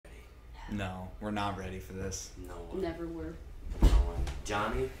No, we're not ready for this. No one. Never were. No one.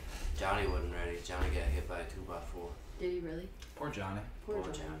 Johnny wasn't ready. Johnny got hit by a 2x4. Did he really? Poor Johnny. Poor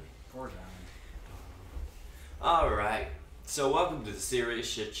Johnny. Poor Johnny. Alright. So welcome to the Serious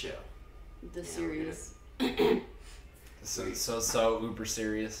Shit Show. The serious. So uber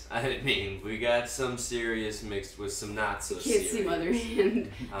serious. I mean, we got some serious mixed with some not so Can't serious. see mother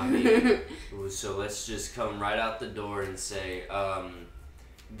hand. I mean, so let's just come right out the door and say,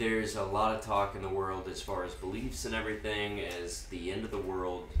 there's a lot of talk in the world as far as beliefs and everything. As the end of the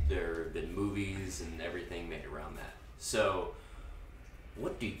world, there have been movies and everything made around that. So,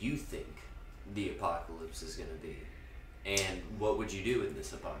 what do you think the apocalypse is going to be? And what would you do in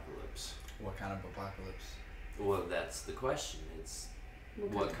this apocalypse? What kind of apocalypse? Well, that's the question. It's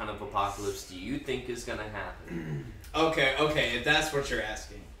what kind of apocalypse do you think is going to happen? Okay, if that's what you're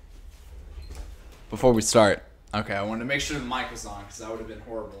asking. Before we start, okay, I wanted to make sure the mic was on because that would have been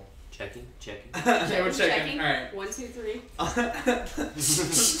horrible. Checking. Okay, we're checking. All right. 1, 2, 3.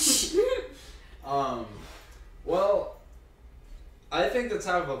 Well, I think the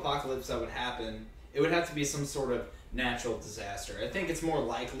type of apocalypse that would happen, it would have to be some sort of natural disaster. I think it's more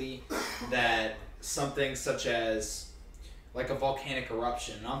likely that something such as like a volcanic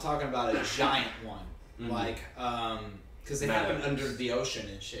eruption. And I'm talking about a giant one, like because they happen under the ocean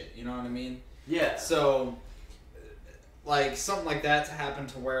and shit. You know what I mean? Yeah. So, like something like that to happen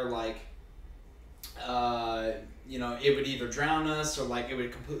to where like, you know, it would either drown us or like it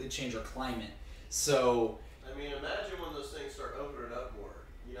would completely change our climate. So. I mean, imagine when those things start opening up more.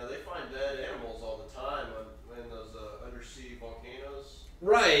 You know, they find dead animals all the time when those undersea volcanoes.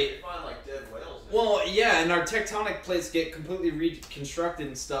 Right. They find like dead whales. Well, yeah, and our tectonic plates get completely reconstructed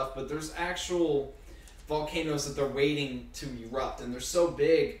and stuff, but there's actual volcanoes that they're waiting to erupt, and they're so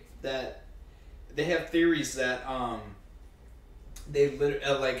big that they have theories that they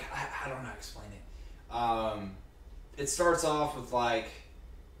literally like I don't know how to explain it. It starts off with like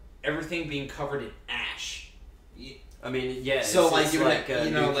everything being covered in ash. I mean, yeah. So it's, like it's you like would, a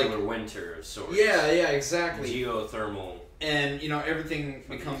you know, nuclear like winter of sorts. yeah, exactly. Geothermal. And you know everything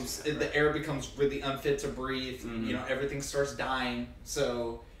becomes the air becomes really unfit to breathe. Mm-hmm. You know everything starts dying.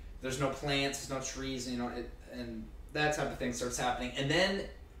 So there's no plants, there's no trees. You know and that type of thing starts happening. And then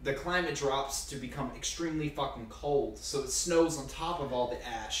the climate drops to become extremely fucking cold. So it snows on top of all the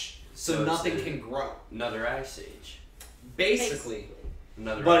ash. So nothing can grow. Another ice age. Basically.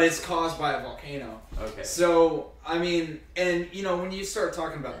 Another. But it's caused by a volcano. Okay. So, I mean, and you know, when you start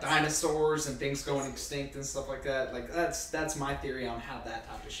talking about dinosaurs and things going extinct and stuff like that, like that's my theory on how that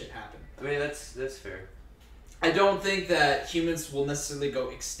type of shit happened. I mean, that's fair. I don't think that humans will necessarily go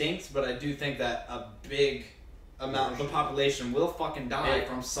extinct, but I do think that a big amount of the population will fucking die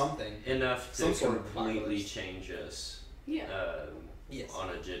from something. Enough to Some sort of completely apocalypse. change us. Yeah. Yes. On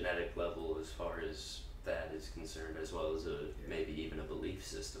a genetic level, as far as that is concerned, as well as maybe even a belief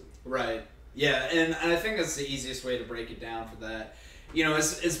system. Right. Yeah, and I think that's the easiest way to break it down for that. You know,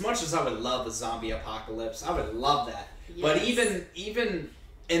 as much as I would love a zombie apocalypse, I would love that. Yes. But even,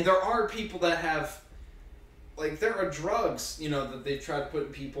 and there are people that have, like, there are drugs, you know, that they try to put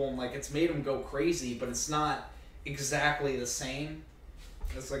in people, and, like, it's made them go crazy, but it's not exactly the same.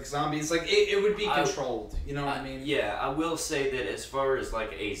 It's like zombies, like, it would be controlled, you know what I mean? Yeah, I will say that as far as,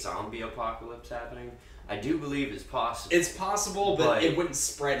 like, a zombie apocalypse happening, I do believe it's possible. It's possible, but it wouldn't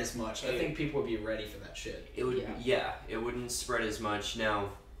spread as much. I think people would be ready for that shit. It would, it wouldn't spread as much.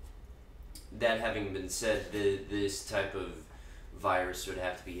 Now, that having been said, this type of virus would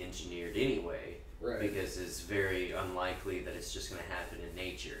have to be engineered anyway, Right. because it's very unlikely that it's just going to happen in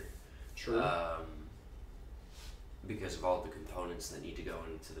nature. True. Because of all the components that need to go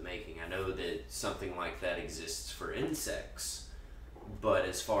into the making. I know that something like that exists for insects, but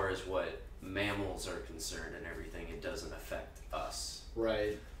as far as what mammals are concerned and everything, it doesn't affect us.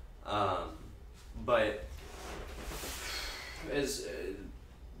 Right. But as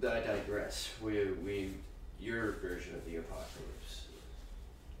I digress. Your version of the apocalypse.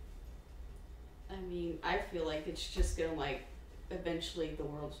 I mean, I feel like it's just gonna like eventually the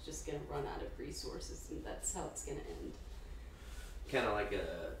world's just gonna run out of resources, and that's how it's gonna end. Kind of like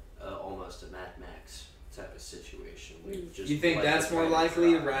a almost a Mad Max type of situation. Just You think like that's more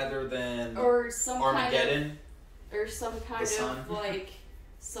likely rather than or some Armageddon? Or some kind of like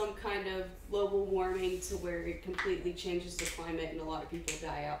some kind of global warming to where it completely changes the climate and a lot of people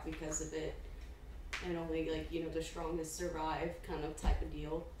die out because of it, and only like the strongest survive kind of type of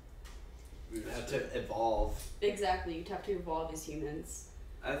deal. We'd have to evolve. Exactly, you'd have to evolve as humans.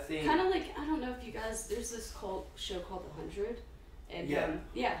 I think kind of like, I don't know if you guys, there's this show called The 100, and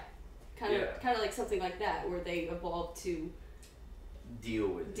kind of like something like that where they evolved to deal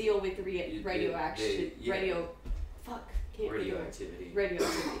with radioaction, radioactivity.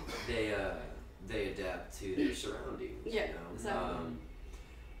 They adapt to their surroundings. Yeah, you know? exactly.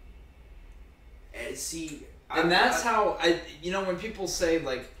 See, and that's how when people say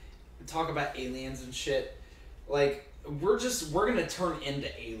like talk about aliens and shit, like we're gonna turn into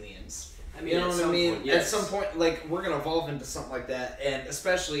aliens. I mean, you know what I mean? Point, yes. At some point, like we're gonna evolve into something like that, and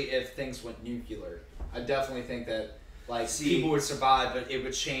especially if things went nuclear, I definitely think that like people would survive, but it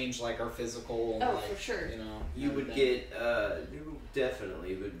would change like our physical. Oh, like, for sure. You know, you would get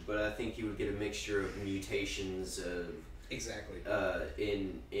definitely, but I think you would get a mixture of mutations of exactly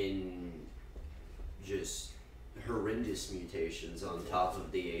in just horrendous mutations on top of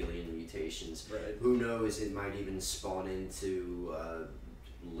the alien mutations. Right. Who knows? It might even spawn into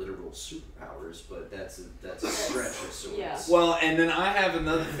literal superpowers, but that's a stretch of sorts. Yeah. Well, and then I have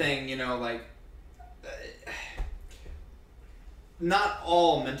another thing. like. Not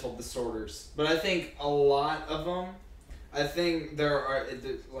all mental disorders, but I think a lot of them. I think there are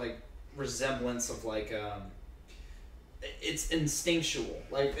like resemblance of like it's instinctual.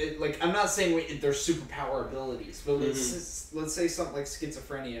 Like I'm not saying they're superpower abilities, but let's say something like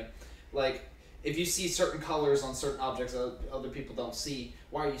schizophrenia. Like if you see certain colors on certain objects that other people don't see,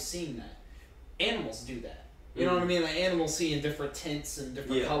 why are you seeing that? Animals do that. You know what I mean? Like animals see in different tints and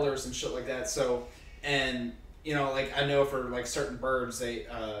different colors and shit like that. So and. Like I know for like certain birds, they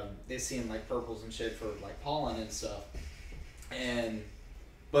see in like purples and shit for like pollen and stuff,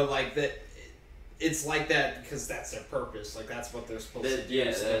 but like that, it's like that because that's their purpose. Like that's what they're supposed to do.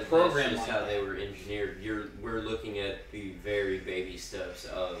 Yeah, so that's just how they were engineered. We're looking at the very baby steps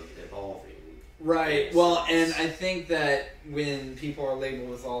of evolving. Right. Well, and I think that when people are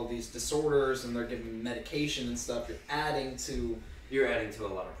labeled with all these disorders and they're given medication and stuff, you're adding to a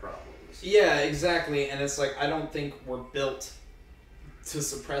lot of problems. Yeah, exactly. And it's like, I don't think we're built to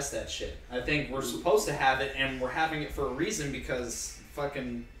suppress that shit. I think we're supposed to have it, and we're having it for a reason because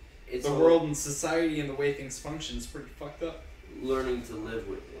fucking the world and society and the way things function is pretty fucked up. Learning to live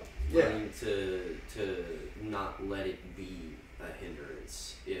with it. Yeah. Learning to not let it be a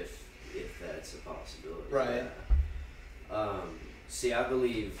hindrance if that's a possibility. Right. Yeah. See, I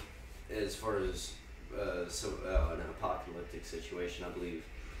believe as far as an apocalyptic situation, I believe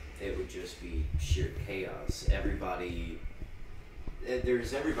it would just be sheer chaos. There's everybody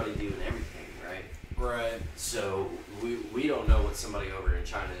doing everything, right? Right. So we don't know what somebody over in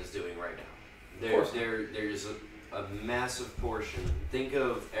China is doing right now. There's a massive portion. Think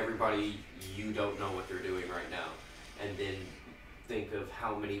of everybody you don't know what they're doing right now, and then think of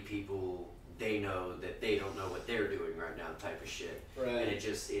how many people they know that they don't know what they're doing right now, type of shit. Right. And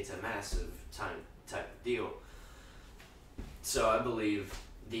it's a massive type of deal. So I believe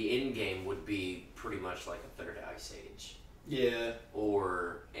the end game would be pretty much like a third ice age. Yeah.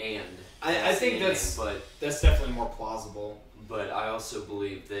 I think that's definitely more plausible. But I also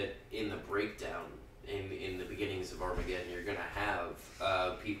believe that in the breakdown, in the beginnings of Armageddon, you're gonna have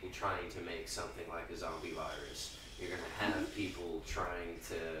people trying to make something like a zombie virus. You're gonna have people trying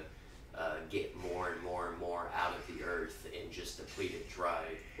to get more and more and more out of the earth and just deplete it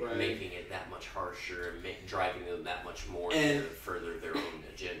dry, right. Making it that much harsher and driving them that much more to further their own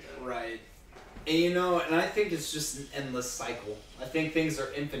agenda. Right. And I think it's just an endless cycle. I think things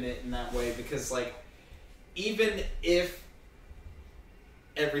are infinite in that way because, like, even if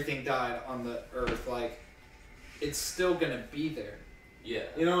everything died on the earth, like, it's still gonna be there. Yeah.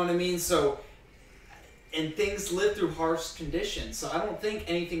 You know what I mean? So, and things live through harsh conditions, so I don't think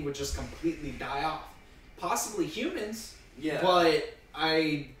anything would just completely die off. Possibly humans. Yeah. But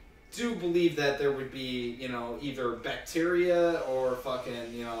I do believe that there would be, either bacteria or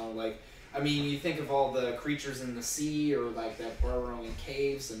fucking, you think of all the creatures in the sea or like that burrowing in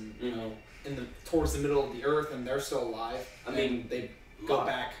caves and towards the middle of the earth, and they're still alive. They go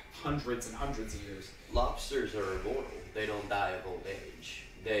back hundreds and hundreds of years. Lobsters are immortal. They don't die of old age.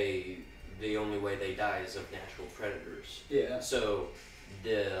 The only way they die is of natural predators. Yeah. So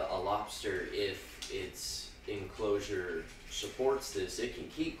a lobster, if its enclosure supports this, it can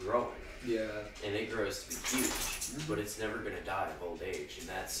keep growing. Yeah. And it grows to be huge, but it's never going to die of old age, and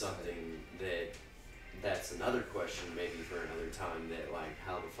that's something that's another question maybe for another time, that like,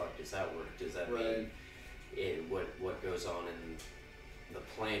 how the fuck does that work? Does that mean what goes on in the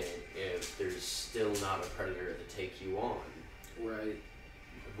planet if there's still not a predator to take you on? Right.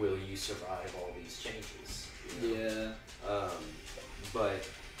 Will you survive all these changes? Yeah. But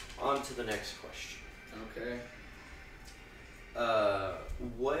on to the next question. Okay.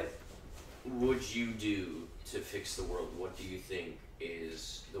 What would you do to fix the world? What do you think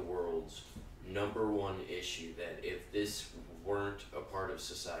is the world's number one issue that if this weren't a part of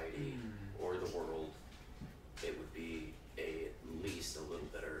society or the world, it would be at least a little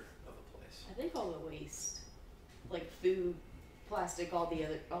better of a place. I think all the waste, like food, plastic, all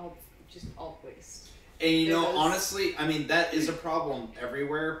waste. And you know, honestly, I mean, that is a problem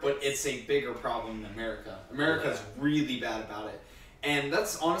everywhere, but it's a bigger problem in America. America's really bad about it. And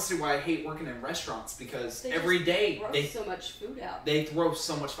that's honestly why I hate working in restaurants, because every day they throw so much food out. They throw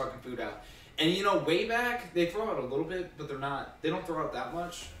so much fucking food out. And you know, way back, they throw out a little bit, but they don't throw out that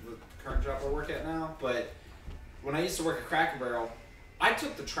much with the current job I work at now. But when I used to work at Cracker Barrel, I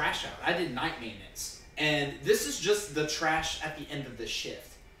took the trash out. I did night maintenance. And this is just the trash at the end of the shift.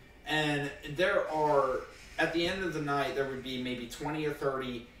 And at the end of the night, there would be maybe 20 or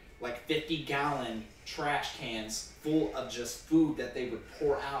 30, like 50-gallon trash cans full of just food that they would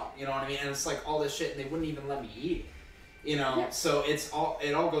pour out. You know what I mean? And it's like all this shit, and they wouldn't even let me eat it. You know, yeah. So it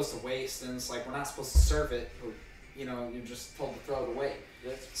all goes to waste, and it's like we're not supposed to serve it. Or, you know, you're just told to throw it away.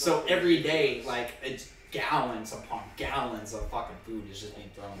 So every day, like it's gallons upon gallons of fucking food is just being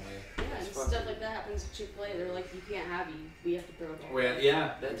thrown away. Yeah, and stuff like that happens at Chick-fil-A. They're like, you can't have we have to throw it all away.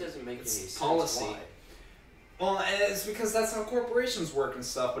 Yeah, that doesn't make any sense. Policy. Why? Well, it's because that's how corporations work and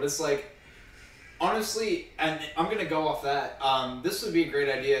stuff. But it's like, honestly, and I'm gonna go off that. This would be a great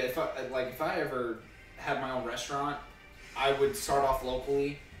idea if I ever had my own restaurant. I would start off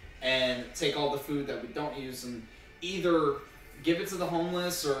locally and take all the food that we don't use and either give it to the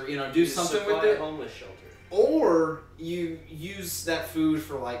homeless or, you know, do something with it. Homeless shelter. Or you use that food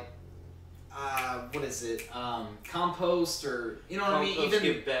for like, what is it? Compost or, you know what I mean? Even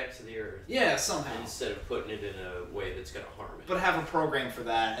give back to the earth. Yeah, somehow. Instead of putting it in a way that's going to harm it. But have a program for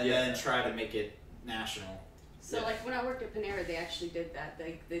that and then try to make it national. So, like, when I worked at Panera, they actually did that.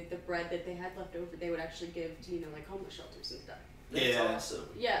 The bread that they had left over, they would actually give to, you know, like, homeless shelters and stuff. That's awesome.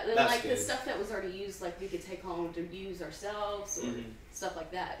 Yeah, and, like, the stuff that was already used, like, we could take home to use ourselves or stuff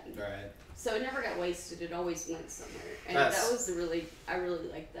like that. Right. So it never got wasted. It always went somewhere. And that was I really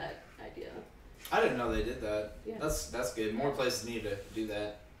liked that idea. I didn't know they did that. Yeah. That's good. More places need to do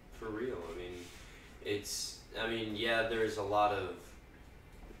that. For real. I mean, yeah, there's a lot of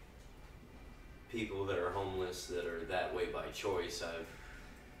people that are homeless that are that way by choice. I've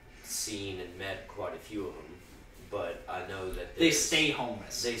seen and met quite a few of them, but I know that they stay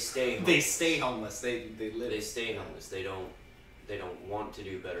homeless. They stay homeless. They stay homeless. They live. They stay homeless. They don't want to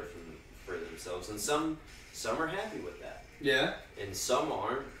do better for themselves, and some are happy with that. Yeah. And some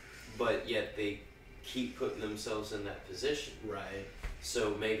aren't, but yet they keep putting themselves in that position. Right.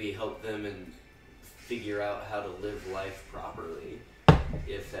 So maybe help them and figure out how to live life properly,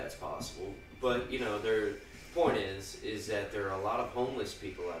 if that's possible. But, you know, their point is that there are a lot of homeless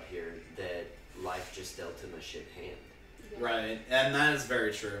people out here that life just dealt them a shit hand. Yeah. Right, and that is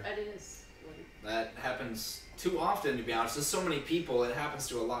very true. It is. That happens too often, to be honest. There's so many people, it happens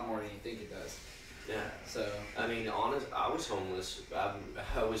to a lot more than you think it does. Yeah. So. I mean, I was homeless.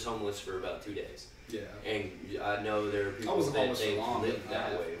 I was homeless for about 2 days. Yeah. And I know there are people that they lived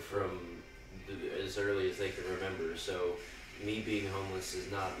that way from as early as they can remember. So me being homeless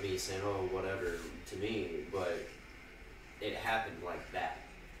is not me saying, oh, whatever, to me, but it happened like that.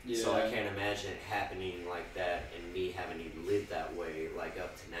 Yeah. So I can't imagine it happening like that and me having to live that way, like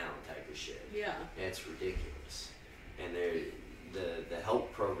up to now type of shit. Yeah. It's ridiculous. And the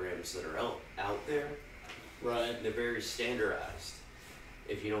help programs that are out there, right? They're very standardized.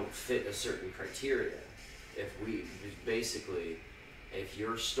 If you don't fit a certain criteria, if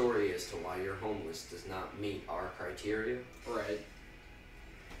your story as to why you're homeless does not meet our criteria, right,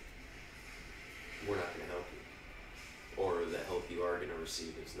 we're not going to help you. Or the help you are going to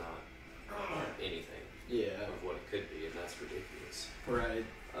receive is not anything of what it could be, and that's ridiculous. Right.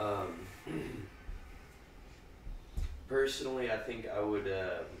 Personally, I think I would...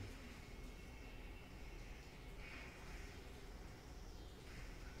 the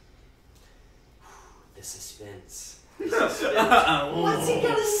suspense. What's he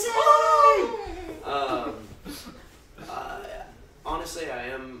gonna say? Honestly,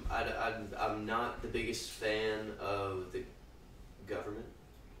 I'm not the biggest fan of the government.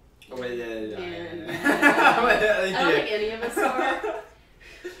 Oh, wait, yeah. I don't think any of us are.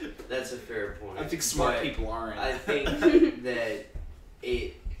 That's a fair point. I think smart people aren't. I think that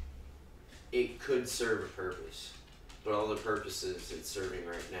it could serve a purpose, but all the purposes it's serving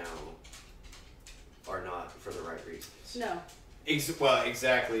right now are not for the right reasons. No. Well,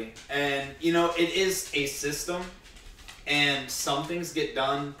 exactly. And, you know, it is a system, and some things get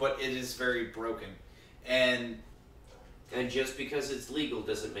done, but it is very broken. And just because it's legal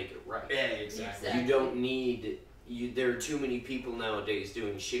doesn't make it right. Yeah, exactly. You don't need... there are too many people nowadays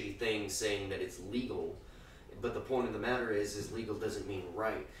doing shitty things saying that it's legal. But the point of the matter is legal doesn't mean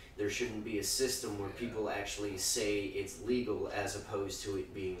right. There shouldn't be a system where people actually say it's legal as opposed to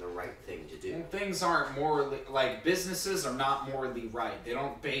it being the right thing to do. And things aren't morally, like, businesses are not morally right. They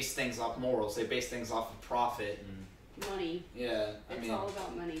don't base things off morals. They base things off of profit and money. yeah. It's all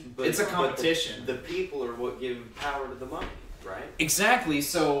about money. But, it's a competition. The people are what give power to the money, right? Exactly.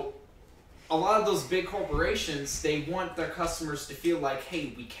 So a lot of those big corporations, they want their customers to feel like,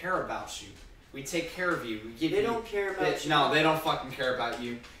 hey, we care about you. We take care of you. We give They you, don't care about you. No, they don't fucking care about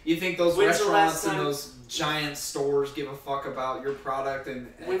you. You think those When's the restaurants last and time- those giant stores give a fuck about your product and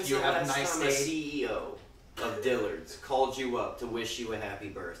When's if you the have a last nice time a day? CEO of Dillard's called you up to wish you a happy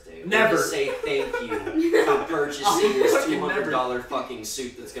birthday? Or Never. to say thank you for purchasing this Fucking $200 fucking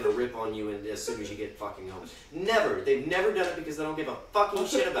suit that's gonna rip on you as soon as you get fucking home. Never. They've never done it because they don't give a fucking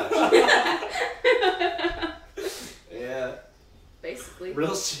shit about you. Yeah. Basically.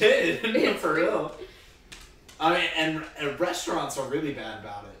 Real shit. It's For real. real. I mean, and restaurants are really bad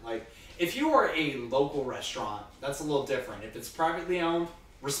about it. Like, if you are a local restaurant, that's a little different. If it's privately owned,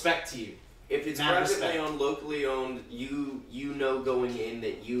 respect to you. If it's Mad privately respect. owned, locally owned, you know going in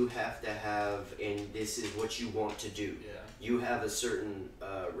that you have to have, and this is what you want to do. Yeah. You have a certain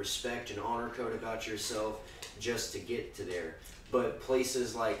respect and honor code about yourself just to get to there. But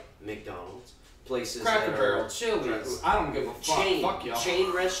places like McDonald's, places Cracker that Barrel, are Chili's, I don't give a fuck. Fuck y'all.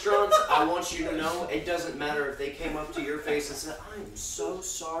 chain restaurants, I want you to know, it doesn't matter if they came up to your face and said, I'm so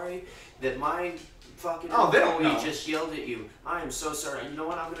sorry that my fucking Oh, they don't employee know. just yelled at you. I am so sorry. You know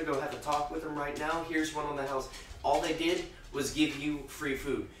what? I'm going to go have a talk with them right now. Here's one on the house. All they did was give you free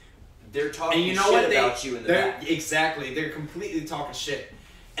food. They're talking And you know shit what? about you in the They're back. exactly. They're completely talking shit,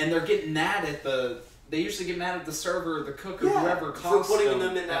 and they're getting mad at the. They usually get mad at the server, or the cook, or whoever for costs putting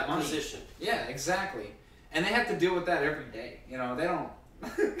them in that money. position. Yeah, exactly. And they have to deal with that every day. You know, they don't.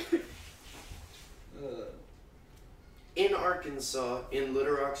 In Arkansas, in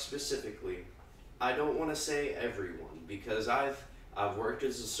Little Rock specifically, I don't want to say everyone because I've worked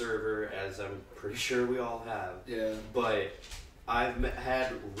as a server, as I'm pretty sure we all have. Yeah. But I've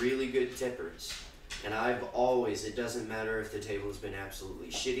had really good tippers, and I've always, it doesn't matter if the table has been absolutely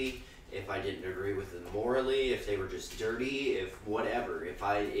shitty, if I didn't agree with them morally, if they were just dirty, if whatever,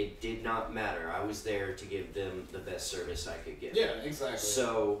 it did not matter. I was there to give them the best service I could give. Yeah, exactly.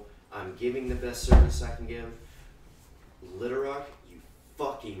 So I'm giving the best service I can give. Little Rock, you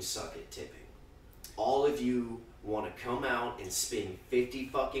fucking suck at tipping. All of you want to come out and spend $50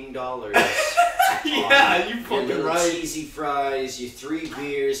 fucking dollars. Yeah, you your fucking little right. cheesy fries, your 3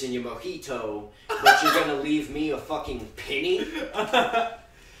 beers, and your mojito, but you're gonna leave me a fucking penny?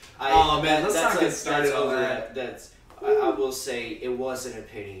 Oh, man, let's not get started on over that. I will say it wasn't a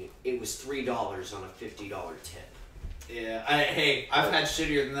penny. It was $3 on a $50 tip. Yeah, I've had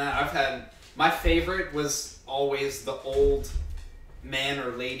shittier than that. I've had, my favorite was always the old man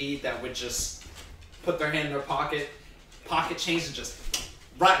or lady that would just put their hand in their pocket change, and just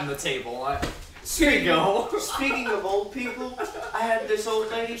right on the table. Here you go. Speaking of old people, I had this old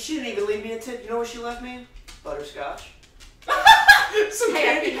lady. She didn't even leave me a tip. You know what she left me? Butterscotch. Some Hey,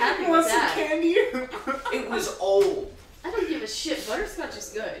 I'd candy. be happy You with want some that. candy? It was old. I don't give a shit. Butterscotch is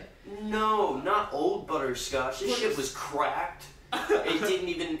good. No, not old butterscotch. This shit was cracked. It didn't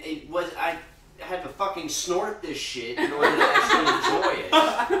even. It was. I had to fucking snort this shit in order to actually enjoy it.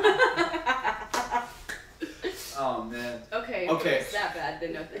 Oh man. Okay. Okay. If it's that bad,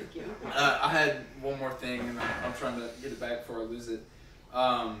 then no thank you. I had one more thing, and I'm trying to get it back before I lose it.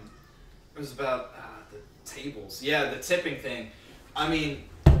 It was about the tables. Yeah, the tipping thing. I mean,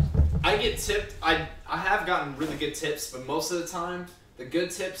 I get tipped. I have gotten really good tips, but most of the time, the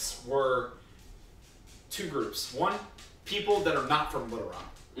good tips were 2 groups. One, people that are not from Little Rock.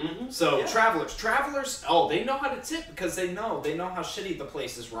 Mm-hmm. So Yeah. travelers, oh, they know how to tip because they know how shitty the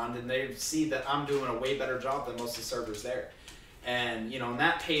place is run, and they see that I'm doing a way better job than most of the servers there. And, you know, and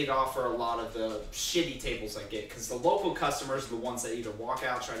that paid off for a lot of the shitty tables I get, because the local customers are the ones that either walk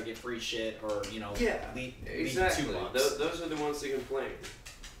out, try to get free shit, or, you know, leave Exactly. $2. Those are the ones that complain.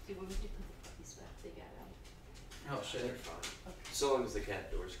 Do you want me to put the puppies back? They got out. Oh, shit. They're fine. So long as the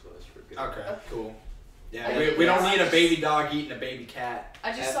cat door's closed, we're good. Okay, cool. I Yeah, didn't we don't realize- need a baby dog eating a baby cat. I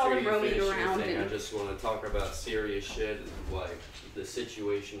just After saw them you roaming finish your around thing, I and just want to talk about serious shit, like the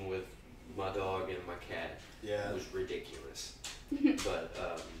situation with my dog and my cat Yeah. was ridiculous. But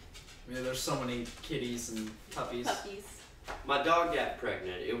Yeah, there's so many kitties and puppies. puppies. my dog got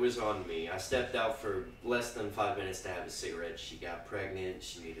pregnant. It was on me. I stepped out for less than 5 minutes to have a cigarette. She got pregnant.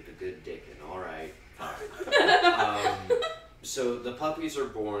 She needed a good dicking. All right, fine. So the puppies are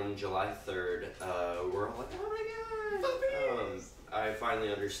born July 3rd. We're all like, oh my god. I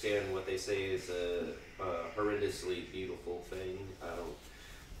finally understand what they say is a horrendously beautiful thing. I don't.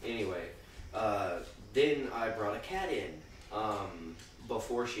 Anyway, then I brought a cat in.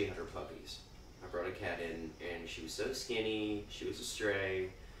 Before she had her puppies, I brought a cat in, and she was so skinny. She was a stray.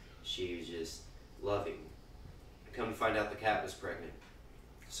 She was just loving. Come to find out, the cat was pregnant.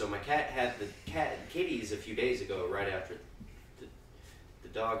 So my cat had the kitties a few days ago, right after the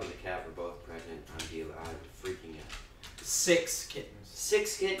dog and the cat were both pregnant. I'm freaking out. 6 kittens.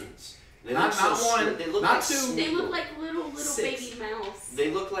 6 kittens. They Not look so one, They look not like 2. Smeagol. They look like little 6. baby mouse.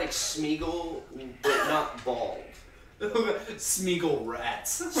 They look like Smeagol, but not bald. Smeagol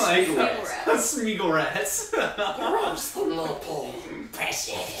rats. Smeagol rats. Smeagol rats. Gross little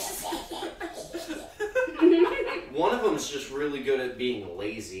precious. One of them's just really good at being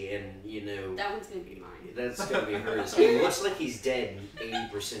lazy, and That one's gonna be mine. that's gonna be hers. He looks like he's dead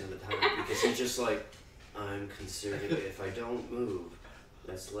 80% of the time because he's just like, I'm conservative. If I don't move,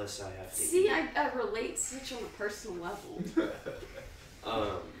 that's less I have to See, eat. I relate such on a personal level.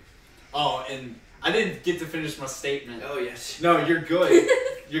 Oh, and I didn't get to finish my statement. Oh yes. No, you're good.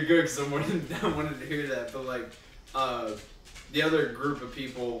 You're good because I wanted to hear that. But like, the other group of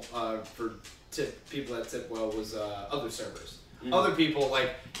people for people that tip well was other servers. Mm-hmm. Other people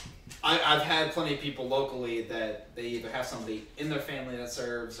like I've had plenty of people locally that they either have somebody in their family that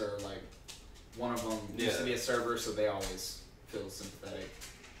serves or like one of them used to be a server, so they always feel sympathetic,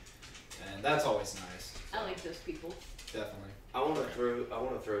 and that's always nice. I like those people. Definitely. I want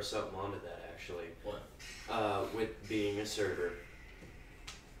to throw something onto that actually. What? With being a server.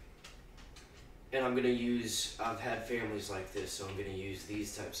 And I've had families like this, so I'm going to use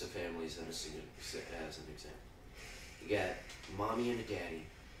these types of families as an example. You got mommy and a daddy,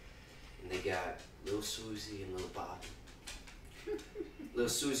 and they got little Susie and little Bobby. Little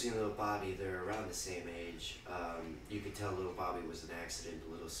Susie and little Bobby, they're around the same age. You could tell little Bobby was an accident,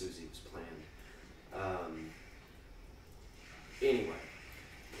 little Susie was planned. Anyway,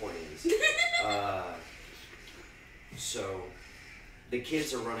 point is, so the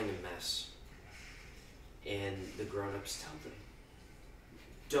kids are running a mess. And the grown-ups tell them,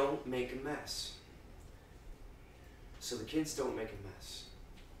 don't make a mess. So the kids don't make a mess.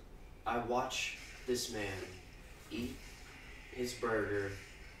 I watch this man eat his burger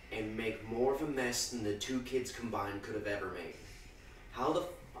and make more of a mess than the 2 kids combined could have ever made. How the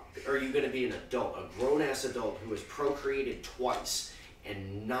fuck are you going to be an adult, a grown-ass adult who has procreated twice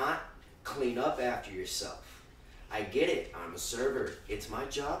and not clean up after yourself? I get it. I'm a server. It's my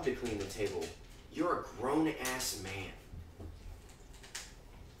job to clean the table. You're a grown-ass man.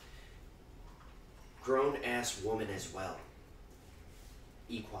 Grown-ass woman as well.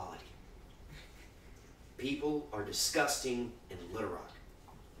 Equality. People are disgusting in Little Rock.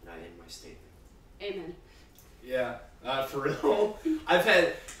 And I end my statement. Amen. Yeah, for real. I've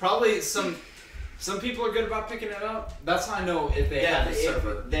had probably some people are good about picking it up. That's how I know if they have a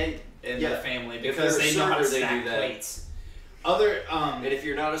server in their family because they know how to stack plates. And if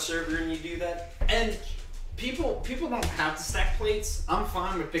you're not a server and you do that, and people don't have to stack plates. I'm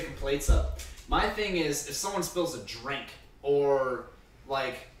fine with picking plates up. My thing is if someone spills a drink or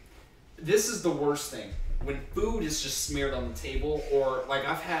like this is the worst thing when food is just smeared on the table, or like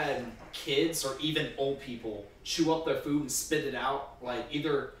I've had kids or even old people chew up their food and spit it out, like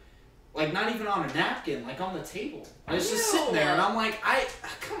either like not even on a napkin, like on the table. And it's just sitting there, and I'm like,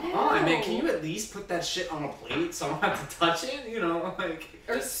 come on, man, can you at least put that shit on a plate so I don't have to touch it? Like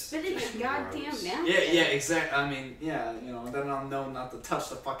or spit it in a goddamn napkin. Yeah, exactly. I mean, yeah, then I'll know not to touch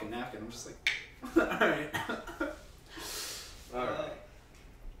the fucking napkin. I'm just like, alright. Alright.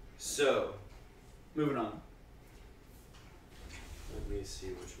 So, moving on. Let me see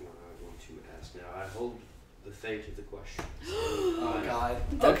which one I want to ask now. I hold the fate of the question. Oh god.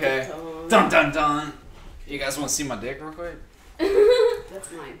 Dun, Okay. dun, Dun dun dun. You guys want to see my dick real quick?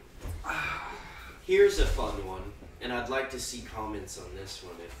 That's mine. Here's a fun one, and I'd like to see comments on this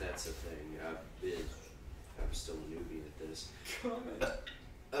one if that's a thing. I'm still a newbie at this. Comment.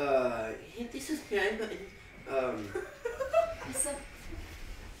 Hit the subscribe button.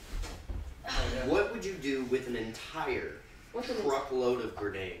 What would you do with an entire truckload of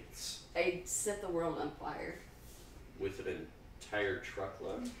grenades? I'd set the world on fire. With an entire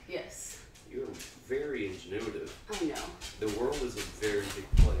truckload? Yes. You're very ingenuitive. I know. The world is a very big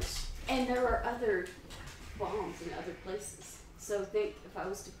place. And there are other bombs in other places. So think if I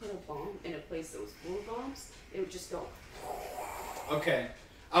was to put a bomb in a place that was full of bombs, it would just go. Okay.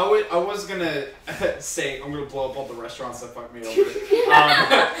 I was gonna say I'm gonna blow up all the restaurants that fucked me over.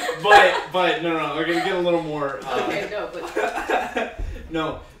 But no, we're gonna get a little more. Okay, no, but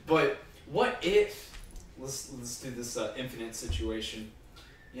No, but what if let's do this infinite situation.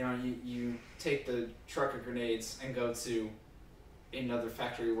 You know, you take the truck of grenades and go to another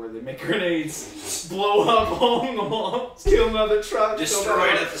factory where they make grenades, blow up along the wall, steal another truck, Destroy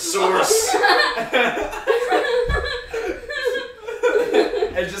it at the source.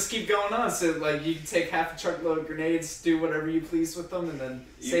 And just keep going on. So, like, you can take half a truckload of grenades, do whatever you please with them, and then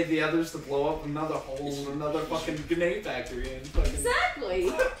save the others to blow up another another fucking grenade factory. And fucking... Exactly.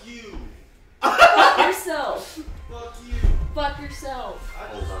 Fuck you. Fuck yourself. Fuck you. Fuck yourself.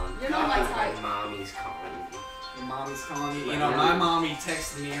 Hold on. You're not my type. My mommy's calling me. Your mommy's calling you. You know, my mommy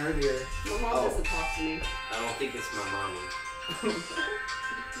texted me earlier. My mom doesn't talk to me. I don't think it's my mommy.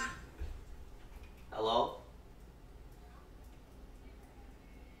 Hello?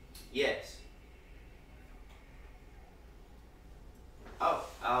 Yes. Oh,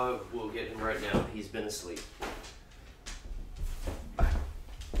 I will get him right now. He's been asleep.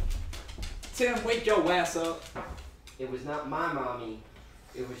 Tim, wake your ass up. It was not my mommy.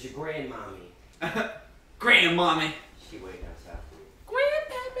 It was your grandmommy. Grandmommy. She waited outside for me.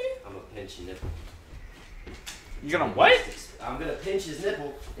 Grandpappy. I'm gonna pinch your nipple. You gonna what? I'm gonna pinch his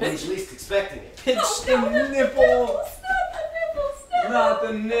nipple when he's least expecting it. Pinch the nipple. Not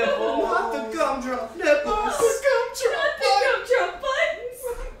the nipples. Not the Not the gumdrop nipples. the gumdrop Gumdrop buttons.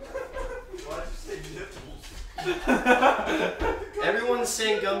 Why'd you say nipples? Everyone's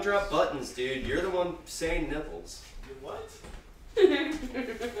saying gumdrop buttons, dude. You're the one saying nipples. You what?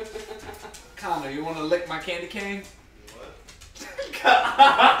 Connor, you wanna lick my candy cane?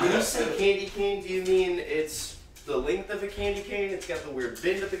 What? When you say candy cane, do you mean it's the length of a candy cane, it's got the weird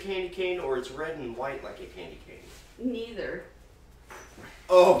bend of a candy cane, or it's red and white like a candy cane? Neither.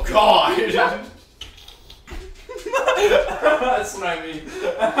 Oh God! That's what I mean.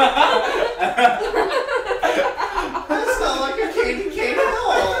 That's not like a candy cane at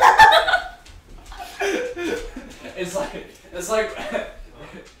all.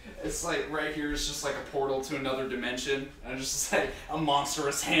 It's like right here is just like a portal to another dimension. And just like a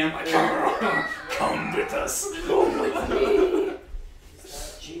monstrous hand like come with us.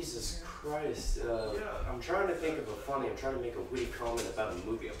 Jesus Christ. I'm trying to think of a funny, I'm trying to make a witty comment about a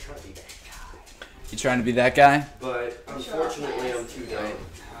movie. I'm trying to be that guy. You trying to be that guy? But unfortunately, I'm too dumb.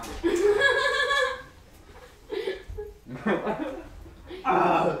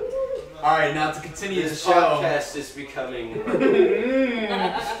 Alright, now to continue the This show. podcast is becoming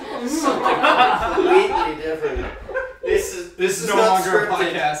something completely different. This is no not longer a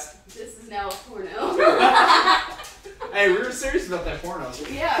scripted. podcast. This is now a porno. Hey, we were serious about that porno.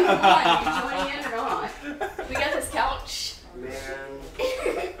 Yeah, come on, you joining in or not? We got this couch. Man,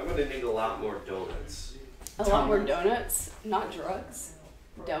 I'm gonna need a lot more donuts. A lot more donuts, not drugs.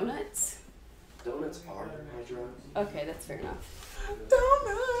 Donuts? Donuts are my drugs. Okay, that's fair enough.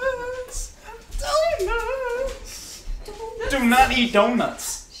 Donuts! Donuts! Do not eat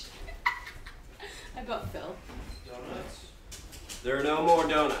donuts. I about fell. Donuts? There are no more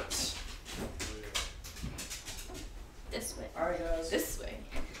donuts. This way. Alright, guys. This way.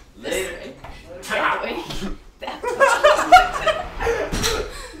 Later. This way. That way. That way.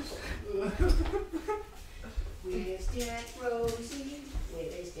 Where's that Rosie?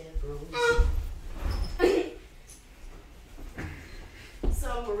 Where's that Rosie? So,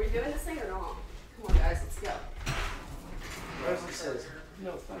 were we doing this thing or not? Come on, guys, let's go. Rosie says,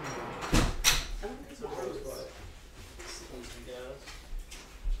 no, I fuck don't think so. Rosebud.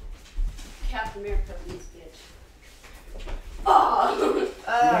 Captain America, please, bitch. Oh! You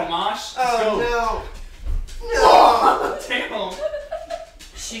want mosh? Let's go. no! Damn.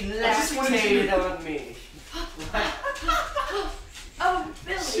 She just wanted lactated to- on me. Oh,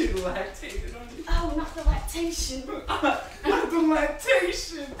 Billy! She lactated on you. Oh, not the lactation. Not the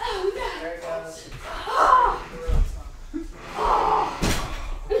lactation. Oh, no. There it goes.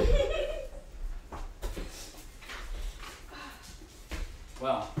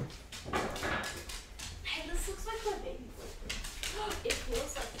 Well, Hey, this looks like my baby foot. It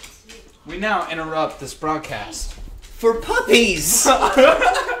feels like it's you. we now interrupt this broadcast. For puppies! A puppy!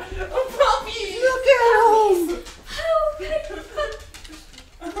 Look at him! Oh, baby.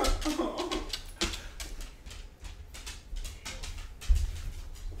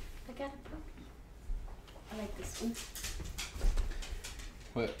 I got a puppy. I like this one.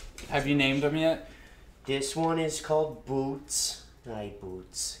 What? Have you named them yet? This one is called Boots. Hi,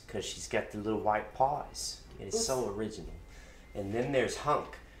 Boots. Because she's got the little white paws. It is so original. And then there's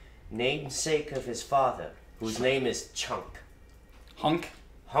Hunk, namesake of his father, whose name is Chunk. Hunk?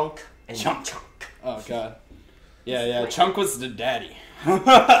 Hunk and Chunk. Chunk. Oh, God. Yeah, Chunk was the daddy.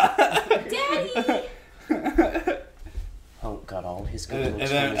 Daddy! Hunk got all his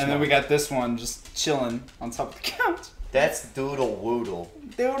It's And then we got this one just chilling on top of the couch. That's Doodle Woodle.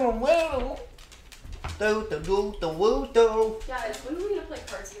 Doodle Woodle. Doodle Woodle. Guys, when are we gonna play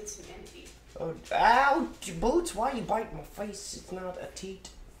Cards Against Humanity? Oh, ow, Boots, why you biting my face? It's not a teat.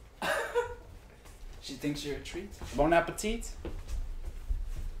 She thinks you're a treat. Bon appetit.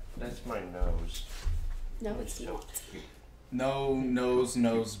 That's my nose. No, it's not. No nose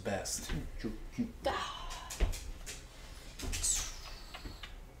knows best.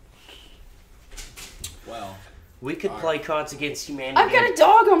 Well, We could play Cards Against Humanity. I've got a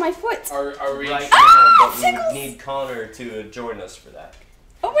dog on my foot. are we right now, but tickles. we need Connor to join us for that.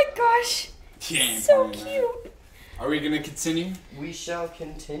 Oh my gosh, Yeah, so fine, man. cute. Are we gonna continue? We shall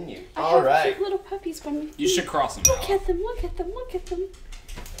continue. I All have right. cute little puppies by me. You should cross them Look out. at them, look at them, look at them.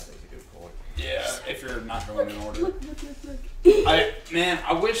 That is a good point. Yeah, if you're not Look, going in order. look, look, look, look.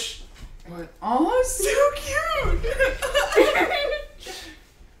 I wish. What? Oh, so cute.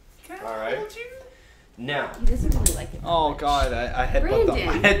 Can I All right. hold you? Now, He doesn't really like it. Oh God, I had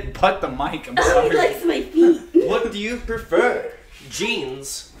Brandon. butt the mic. I'm Oh, sorry. he likes my feet. what do you prefer?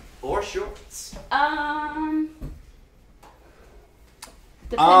 Jeans or shorts?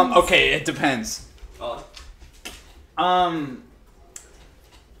 Depends. Okay, it depends.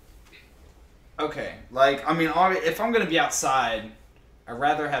 Okay, like I mean, if I'm gonna be outside, I'd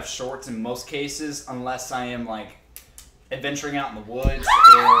rather have shorts in most cases, unless I am like adventuring out in the woods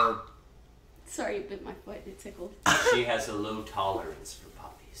or. Sorry, it bit my foot. It tickled. She has a low tolerance for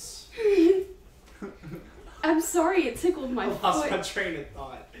puppies. I'm sorry, it tickled my Lost my foot. train of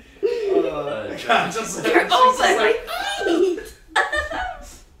thought. God, just, You're she's over just my like, feet.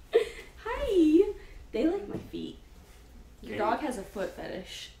 Hi. They like my feet. Your Hey. dog has a foot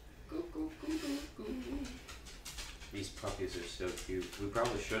fetish. These puppies are so cute. We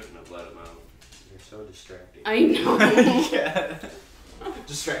probably shouldn't have let them out. They're so distracting. I know. yeah.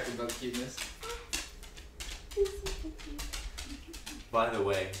 Distracted by the cuteness. By the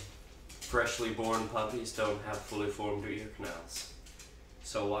way, freshly born puppies don't have fully formed ear canals.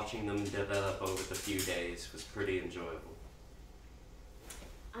 So watching them develop over the few days was pretty enjoyable.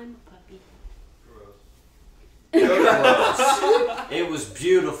 I'm a puppy. Gross. It was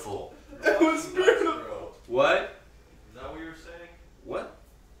beautiful. It was beautiful. Bro. What? Is that what you were saying? What?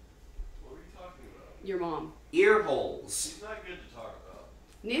 What were you talking about? Your mom. Ear holes. She's not good to talk about.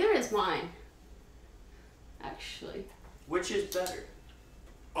 Neither is mine. Actually. Which is better?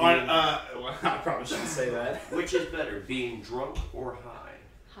 On, well, I probably shouldn't say that. Which is better, being drunk or high?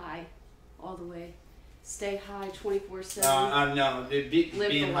 High. All the way. Stay high 24/7. No, Live being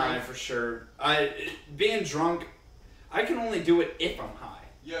the high life. for sure. Being drunk, I can only do it if I'm high.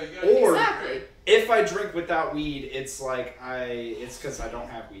 Yeah, you gotta Or- Exactly. If I drink without weed, it's like it's because I don't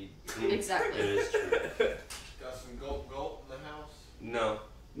have weed. Exactly. It is true. got some gulp in the house. No.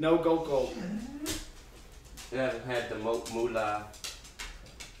 No go. I haven't had the moolah.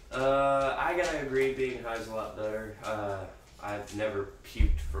 I gotta agree, being high is a lot better. I've never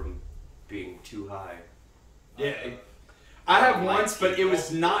puked from being too high. Yeah. I have Like once, but it people.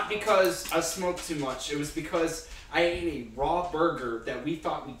 was not because I smoked too much. It was because I ate a raw burger that we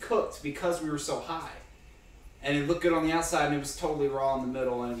thought we cooked because we were so high. And it looked good on the outside, and it was totally raw in the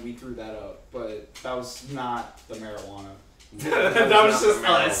middle, and we threw that up. But that was not the marijuana. that was just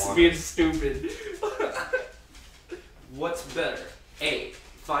us marijuana. being stupid. What's better? A.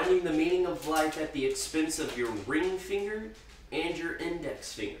 Finding the meaning of life at the expense of your ring finger and your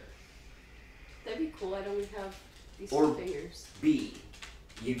index finger. That'd be cool. I don't have these Or- two fingers. B.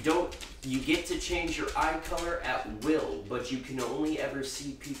 You get to change your eye color at will, but you can only ever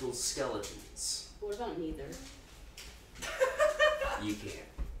see people's skeletons. What about neither? You can't.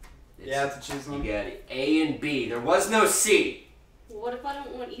 You have to choose You one. got it. A and B. There was no C. Well, what if I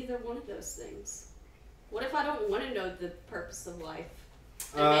don't want either one of those things? What if I don't want to know the purpose of life?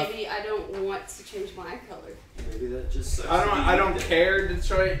 And maybe I don't want to change my eye color. Maybe that just sucks. I don't care to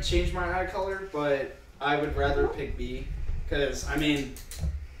try to change my eye color, but I would rather pick B, because I mean,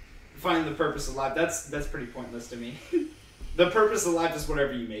 find the purpose of life. That's pretty pointless to me. The purpose of life is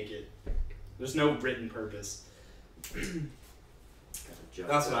whatever you make it. There's no written purpose.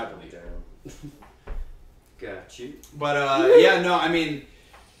 That's what I believe. Got you. But yeah, no, I mean,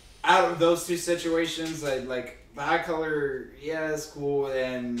 out of those two situations, like the eye color, yeah, it's cool,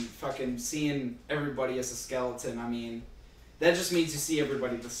 and fucking seeing everybody as a skeleton. I mean, that just means you see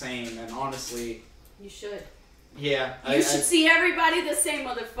everybody the same. And honestly, You should. yeah, You should see everybody the same,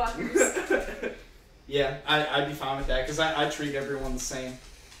 motherfuckers. Yeah, I'd be fine with that, because I treat everyone the same.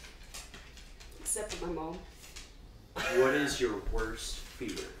 Except for my mom. What is your worst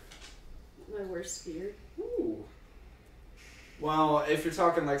fear? My worst fear. Ooh. Well, if you're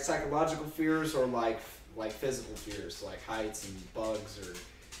talking like psychological fears or like physical fears, like heights and bugs or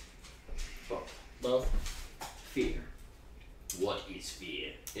both. Fear. What is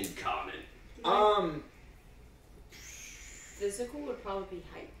fear in common? Physical would probably be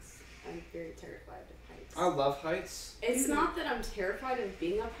heights. I'm very terrified of heights. I love heights. It's not that I'm terrified of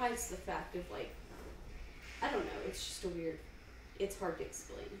being up high, it's the fact of like, I don't know, it's just a weird, it's hard to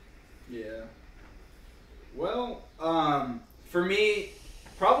explain. Yeah. Well, for me,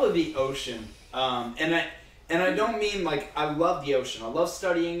 probably the ocean. And I don't mean like I love the ocean. I love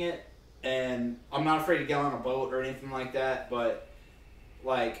studying it, and I'm not afraid to get on a boat or anything like that. But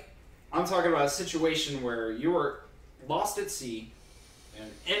like, I'm talking about a situation where you are lost at sea,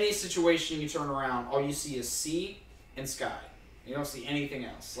 and any situation you turn around, all you see is sea and sky. You don't see anything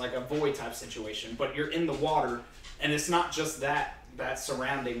else, like a void type situation. But you're in the water, and it's not just that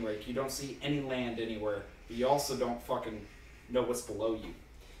surrounding. Like you don't see any land anywhere. But you also don't fucking know what's below you.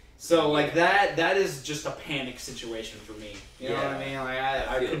 So like that is just a panic situation for me. You know what I mean? Like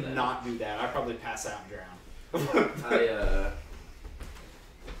I could not do that. I'd probably pass out and drown.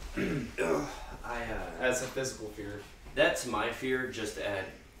 That's a physical fear. That's my fear, just at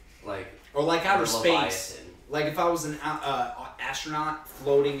like Or like outer space. Leviathan. Like if I was an astronaut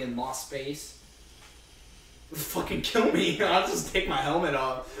floating in lost space, it would fucking kill me. I'll just take my helmet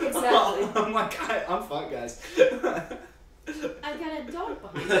off. Exactly. I'm like, I'm fucked, guys. I got a dog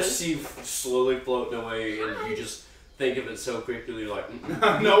behind I me. see you slowly floating away, and you just think of it so quickly, you're like,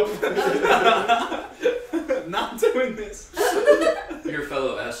 nope. Not doing this. Your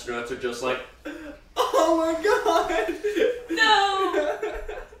fellow astronauts are just like, oh my god. No!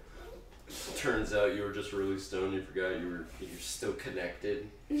 turns out you were just really stoned, you forgot you're still connected.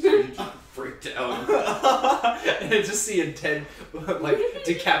 So you just freaked out. And I just see a dead, like,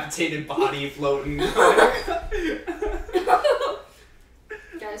 decapitated body floating.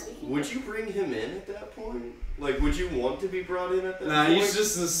 Guys, we can Would you bring him in at that point? Like, would you want to be brought in at that Nah, point? he's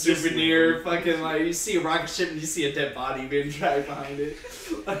just a souvenir. Fucking, like, you see a rocket ship and you see a dead body being dragged behind it.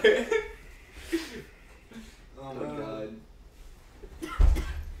 Oh my god.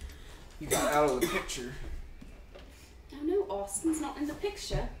 You got out of the picture. Oh no, Austin's not in the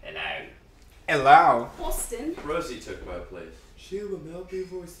picture. Hello. Hello. Austin. Rosie took my place. She will not be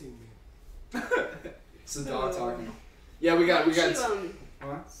voicing me. It's the dog talking. Yeah, we got. You,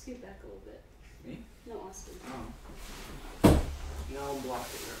 What? scoot back a little bit. Me? No, Austin. Oh. Now I'm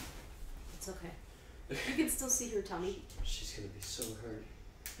blocking her. It's okay. You can still see her tummy. She's gonna be so hurt.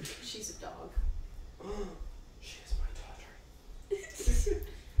 She's a dog. She is my daughter.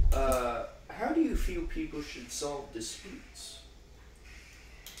 How do you feel people should solve disputes?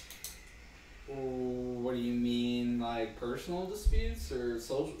 What do you mean, like personal disputes or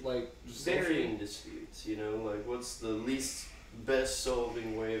social, like just Varying disputes, you know, like what's the least best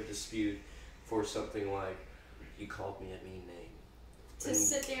solving way of dispute for something like, you called me a mean name. To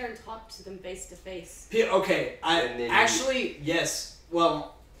sit there and talk to them face to face. Okay, And then actually yes.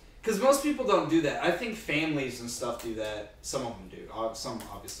 Well, because most people don't do that. I think families and stuff do that. Some of them do. Some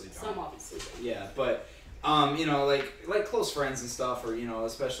obviously don't. Some obviously don't. Yeah, but you know, like close friends and stuff, or you know,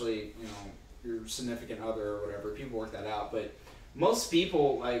 especially you know your significant other or whatever. People work that out, but most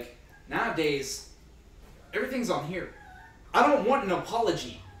people like nowadays, everything's on here. I don't want an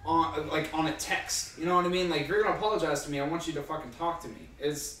apology on a text. You know what I mean? Like if you're gonna apologize to me, I want you to fucking talk to me.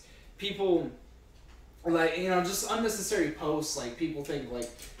 It's people. Like, you know, just unnecessary posts, like, people think, like,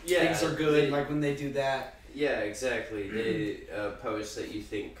 things are good, like, when they do that. Yeah, exactly. They post that you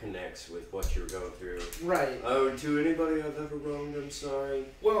think connects with what you're going through. Right. Oh, to anybody I've ever wronged, I'm sorry.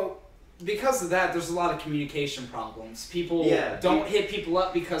 Well, because of that, there's a lot of communication problems. People don't hit people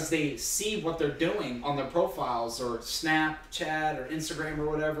up because they see what they're doing on their profiles, or Snapchat, or Instagram, or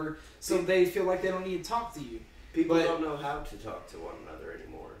whatever, so they feel like they don't need to talk to you. People don't know how to talk to one another anymore.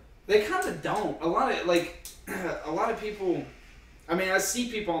 They kind of don't. A lot of people, I mean, I see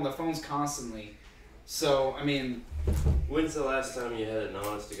people on their phones constantly. So, I mean... When's the last time you had an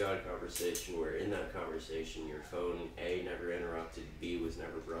honest-to-God conversation where in that conversation your phone, A, never interrupted, B, was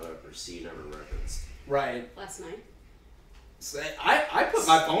never brought up, or C, never referenced? Right. Last night. So I put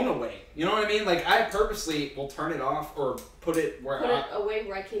my phone away. You know what I mean? Like, I purposely will turn it off or put it where Put it away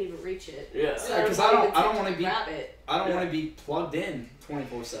where I can't even reach it. Yeah. So because I don't want to be... grab it. I don't want to be plugged in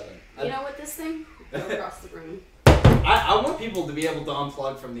 24/7. You know what this thing? Go across the room. I want people to be able to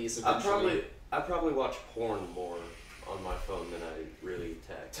unplug from these eventually. I probably watch porn more on my phone than I really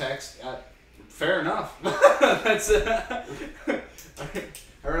text. Text? Fair enough. That's I'd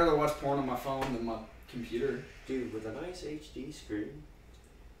rather watch porn on my phone than my computer. Dude, with a nice HD screen.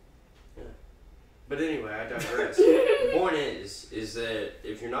 Yeah. But anyway, I digress. The point is that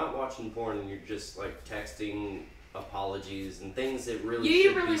if you're not watching porn and you're just like texting apologies and things that really You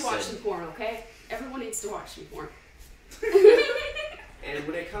should really be watch said. some porn, okay? Everyone needs to watch some porn. And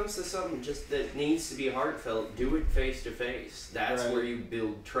when it comes to something just that needs to be heartfelt, do it face to face. That's Right. where you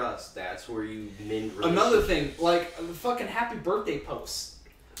build trust. That's where you mend relationships. Another thing, like the fucking happy birthday posts.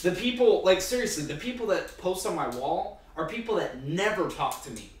 The people, like seriously, the people that post on my wall are people that never talk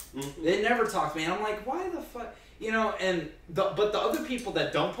to me. Mhm. They never talk to me. And I'm like, why the fuck? You know, but the other people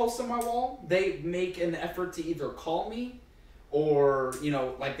that don't post on my wall, they make an effort to either call me or, you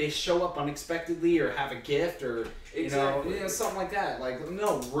know, like they show up unexpectedly or have a gift or, Exactly. you know, something like that. Like,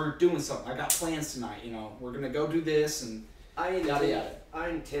 no, we're doing something. I got plans tonight, you know. We're going to go do this and yada yada. I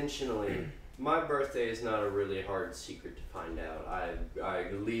intentionally, my birthday is not a really hard secret to find out. I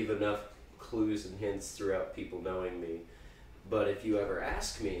leave enough clues and hints throughout people knowing me. But if you ever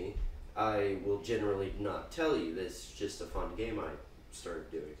ask me, I will generally not tell you. This is just a fun game I started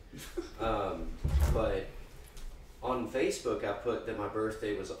doing. But on Facebook, I put that my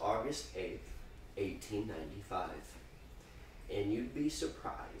birthday was August 8th, 1895. And you'd be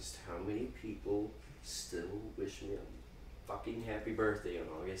surprised how many people still wish me a fucking happy birthday on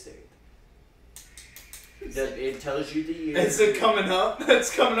August 8th. It tells you the year. Is it coming up?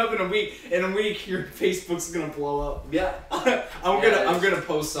 It's coming up in a week. In a week, your Facebook's gonna blow up. Yeah. I'm gonna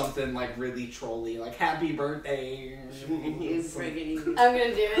post something like really trolly, like "Happy Birthday." I'm gonna do it.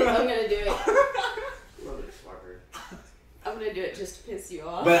 I'm gonna do it. Motherfucker. I'm gonna do it just to piss you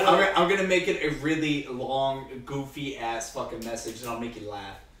off. But I'm gonna make it a really long, goofy ass fucking message, and I'll make you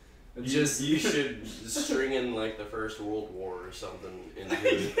laugh. You should string in like the First World War or something into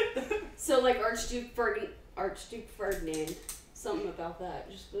it. So like Archduke Ferdinand, something about that.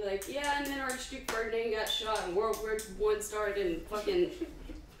 Just be like, yeah, and then Archduke Ferdinand got shot and World War I started and fucking.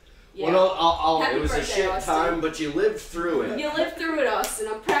 Yeah. Well, I'll Happy It was a birthday, shit Austin. time, but you lived through it. You lived through it, Austin.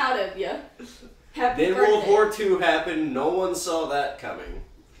 I'm proud of you. Happy Then birthday. World War II happened. No one saw that coming.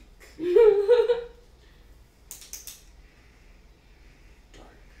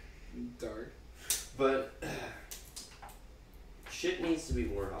 dark. But shit needs to be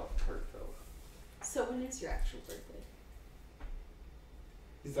more heartfelt. So when is your actual birthday?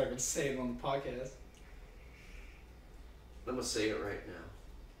 He's not gonna say it on the podcast. I'm gonna say it right now,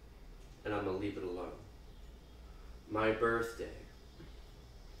 and I'm gonna leave it alone. My birthday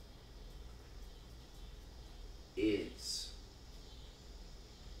is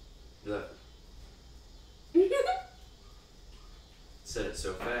the. Said it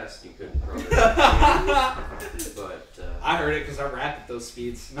so fast you couldn't probably. But I heard it because I rap at those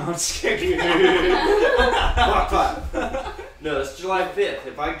speeds. No, I'm just kidding. no, it's July 5th.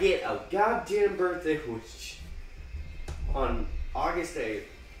 If I get a goddamn birthday wish on August 8th,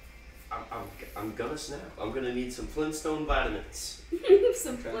 I'm gonna snap. I'm gonna need some Flintstone vitamins.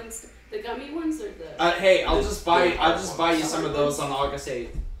 Some Flintstone. The gummy ones or the. Hey, I'll just buy you some of those on August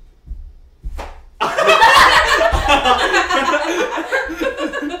 8th.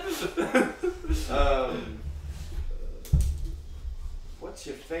 What's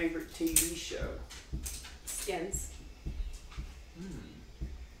your favorite TV show? Skins.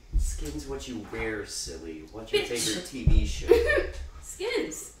 Skin's what you wear, silly. What's your Bitch. favorite TV show?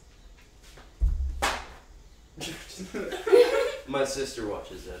 Skins. My sister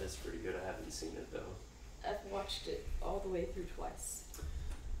watches that. It's pretty good. I haven't seen it though. I've watched it all the way through twice.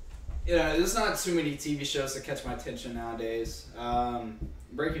 Yeah, there's not too many TV shows that catch my attention nowadays.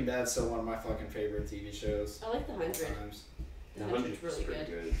 Breaking Bad's still one of my fucking favorite TV shows. I like The 100. Times. The 100's 100's really pretty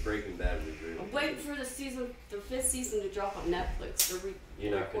good. Breaking Bad was really I'm good. waiting for the 5th season to drop on Netflix.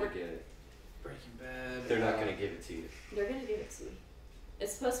 You're not gonna get it. Breaking Bad. They're not gonna give it to you. They're gonna give it to me.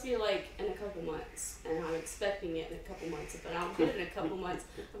 It's supposed to be like in a couple months, and I'm expecting it in a couple months. If I don't get it in a couple months,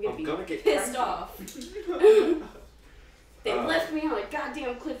 I'm gonna be get pissed cranky. off. They left me on a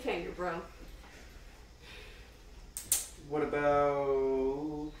goddamn cliffhanger, bro. What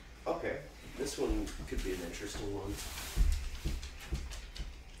about? Okay, this one could be an interesting one.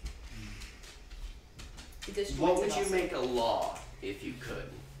 What would you make a law if you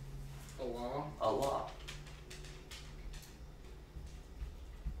could? A law? A law.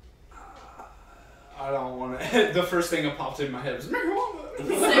 I don't want to. The first thing that popped in my head was marijuana.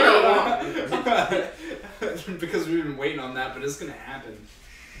 Because we've been waiting on that, but it's gonna happen.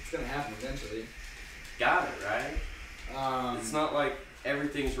 It's gonna happen eventually. Got it right. It's not like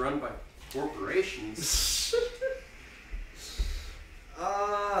everything's run by corporations.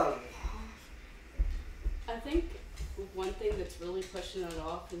 I think one thing that's really pushing it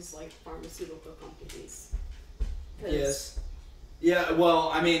off is like pharmaceutical companies. 'Cause Yes. Yeah. Well,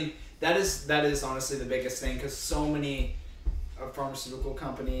 I mean, That is honestly the biggest thing, because so many pharmaceutical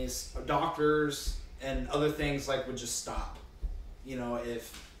companies, doctors, and other things like would just stop. You know,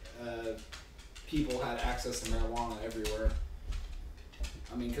 if people had access to marijuana everywhere.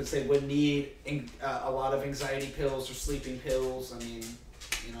 I mean, because they would need a lot of anxiety pills or sleeping pills. I mean,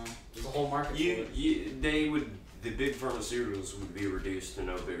 you know, there's a whole market for it. The big pharmaceuticals would be reduced to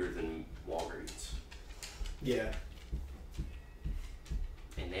no bigger than Walgreens. Yeah.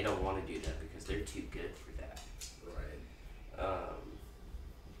 And they don't want to do that because they're too good for that. Right.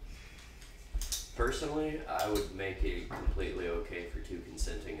 Personally, I would make it completely okay for 2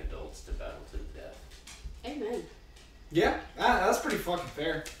 consenting adults to battle to the death. Amen. Yeah, that's pretty fucking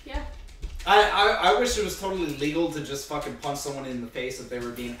fair. Yeah. I wish it was totally legal to just fucking punch someone in the face if they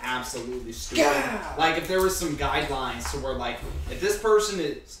were being absolutely stupid. Yeah. Like, if there was some guidelines to where, like, if this person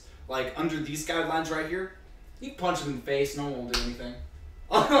is, like, under these guidelines right here, you can punch them in the face, no one will do anything.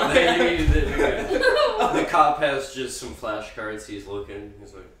 The cop has just some flashcards, he's looking,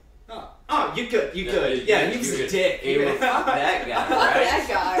 he's like, oh, you good, Yeah, he was a dick. Hey, well, fuck that guy, Fuck right? that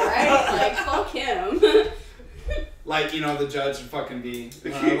guy, right? Like, fuck him. Like, you know, the judge would fucking be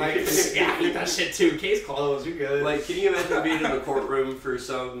like, yeah, eat that shit too. Case closed, you're good. Like, can you imagine being in the courtroom for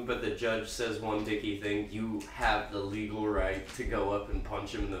something, but the judge says one dicky thing, you have the legal right to go up and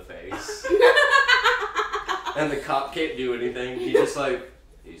punch him in the face. And the cop can't do anything. He's just like,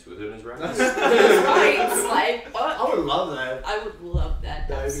 he's within his rights. Right, like, what? I would love that. I would love that,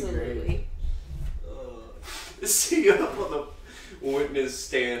 That'd be absolutely. Great. See you up on the witness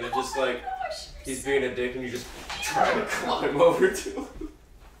stand and just like, he's being a dick and you just try to climb over to him.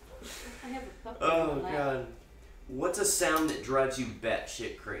 I have a couple Oh, God. What's a sound that drives you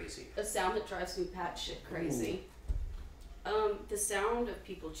batshit crazy? A sound that drives me batshit crazy. The sound of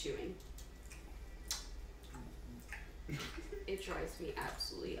people chewing. It drives me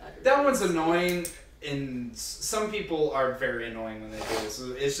absolutely utterly. That one's annoying, and some people are very annoying when they do it.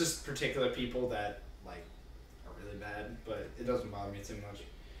 So it's just particular people that, like, are really bad, but it doesn't bother me too much.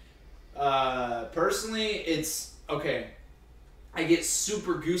 Personally, it's, okay, I get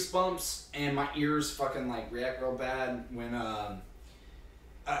super goosebumps, and my ears fucking, like, react real bad when, I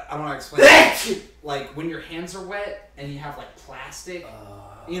don't want to explain it. Like, when your hands are wet, and you have, like, plastic,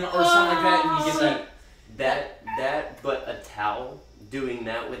 you know, or something like that, and you get that, but a towel, doing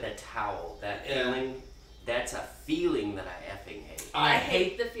that with a towel, that feeling, that's a feeling that I effing hate. I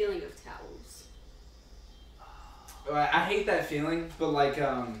hate the feeling of towels. I hate that feeling, but, like,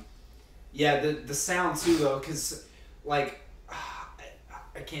 yeah, the sound too, though, because, like,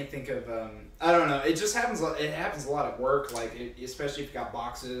 I can't think of, I don't know, it just happens, it happens a lot at work, like, especially if you got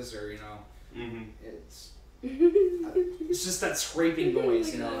boxes, or, you know, it's just that scraping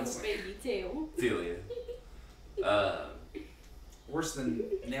noise, you know, it's like, baby tail. Feel you. Worse than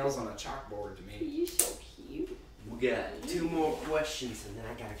nails on a chalkboard to me. You're so cute. We got 2 more questions and then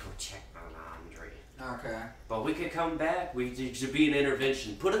I gotta go check on Andre. Okay. But we could come back, it should be an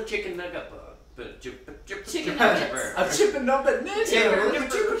intervention. Put a chicken nugget Chicken nuggets. A chicken nugget. Chicken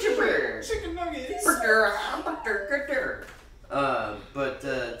nuggets. But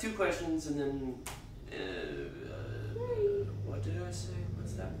 2 questions and then what did I say?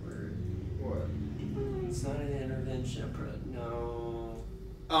 What's that word? What? It's not an intervention. No.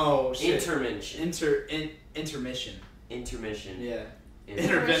 Oh shit. Intervention. Intermission. Intermission. Yeah.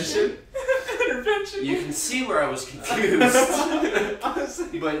 Intervention. Intervention. You can see where I was confused.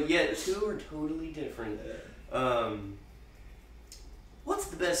 Honestly. But yet 2 are totally different. What's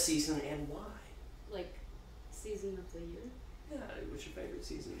the best season and why? Like, season of the year? Yeah, what's your favorite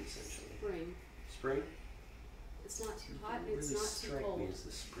season essentially? Spring. Spring? It's not too hot and Really it's not too strike cold. me as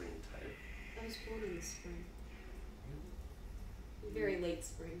the spring type. I was born in the spring. Very late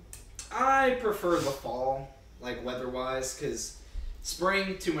spring. I prefer the fall, like weather-wise, because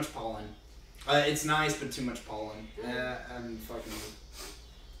spring, too much pollen. It's nice, but too much pollen. I'm fucking...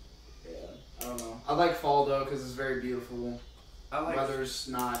 Yeah, I don't know. I like fall, though, because it's very beautiful. Weather's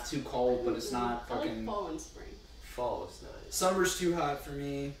not too cold, but it's not fucking... I like fall and spring. Fall is nice. Summer's too hot for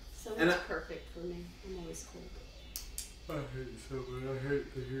me. Summer's perfect for me. I'm always cold. I hate summer. I hate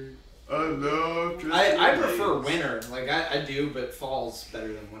the heat. I love I prefer winter. Like, I do, but fall's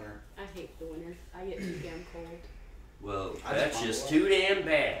better than winter. I hate the winter. I get too damn cold. Well, that's just too damn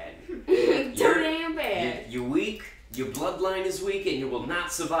bad. Too damn bad. You're weak, your bloodline is weak, and you will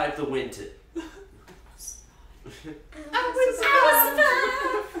not survive the winter. I will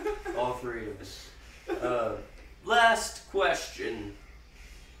survive. All 3 of us. Last question.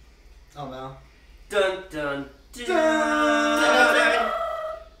 Oh, no. Dun dun dun.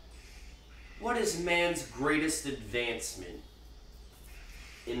 What is man's greatest advancement?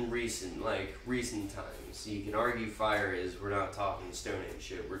 in recent times. You can argue fire is, we're not talking Stone Age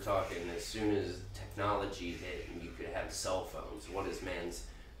shit. We're talking as soon as technology hit and you could have cell phones. What is man's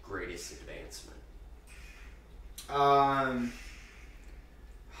greatest advancement? I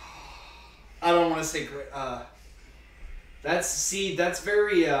don't want to say great. That's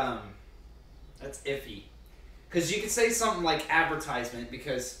very that's iffy, because you could say something like advertisement,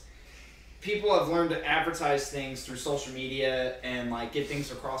 because people have learned to advertise things through social media and like get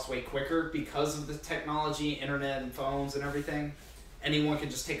things across way quicker because of the technology, internet, and phones and everything. Anyone can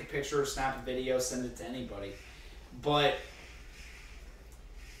just take a picture, snap a video, send it to anybody. But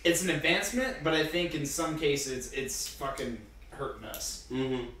it's an advancement, but I think in some cases it's fucking hurting us.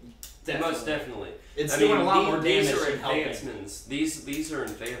 Mm-hmm. Definitely. Most definitely. It's doing a lot more damage These are than helping. advancements. These are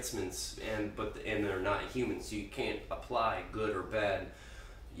advancements, and they're not humans. So you can't apply good or bad.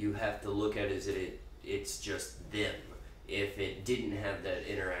 You have to look at it as it's just them. If it didn't have that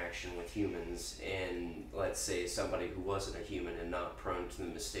interaction with humans, and let's say somebody who wasn't a human and not prone to the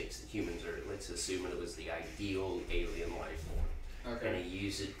mistakes that humans are, let's assume it was the ideal alien life form, Okay. and he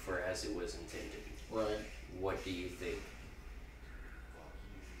used it for as it was intended. Right. What do you think?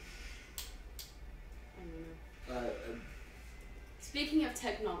 I don't know. Speaking of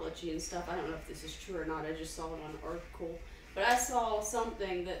technology and stuff, I don't know if this is true or not. I just saw it on an article, but I saw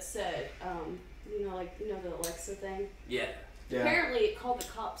something that said, the Alexa thing. Yeah. Apparently, it called the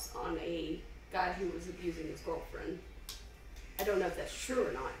cops on a guy who was abusing his girlfriend. I don't know if that's true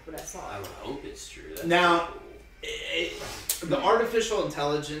or not, but I saw it. I would hope it's true. That's Now, cool. The artificial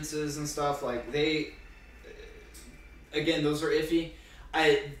intelligences and stuff, like they, again, those are iffy.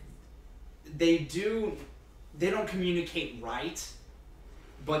 They don't communicate right,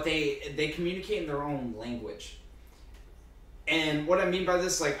 but they communicate in their own language. And what I mean by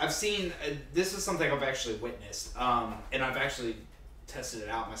this, like, I've seen, this is something I've actually witnessed, and I've actually tested it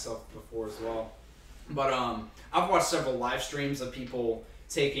out myself before as well. But I've watched several live streams of people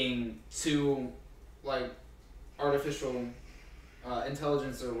taking two, like, artificial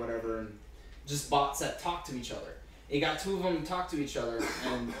intelligence or whatever, and just bots that talk to each other. You got two of them talk to each other,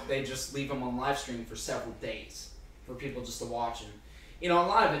 and they just leave them on live stream for several days for people just to watch. And a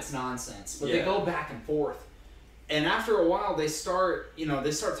lot of it's nonsense, but they go back and forth. And after a while, they start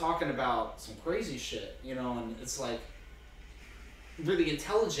talking about some crazy shit, and it's like really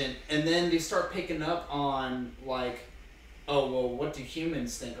intelligent. And then they start picking up on like, oh well, what do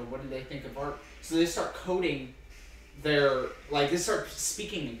humans think, or what do they think of art? So they start coding they start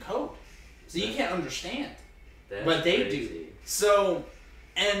speaking in code, so you can't understand. But they do. So,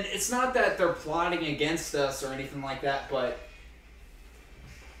 and it's not that they're plotting against us or anything like that, but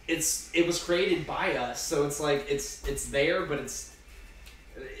it was created by us, so it's like it's there, but it's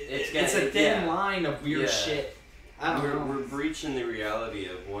a thin line of weird shit. I don't know. We're breaching the reality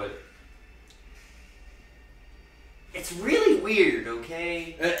of what. It's really weird,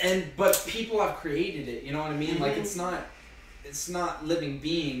 okay? But people have created it. You know what I mean? Mm-hmm. Like it's not living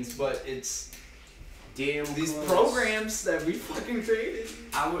beings, but it's damn these close. Programs that we fucking created.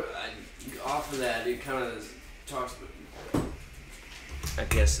 Off of that, it kind of talks about. I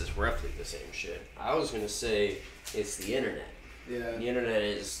guess it's roughly the same shit. I was gonna say it's the internet. Yeah. The internet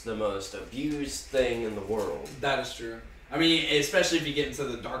is the most abused thing in the world. That is true. I mean, especially if you get into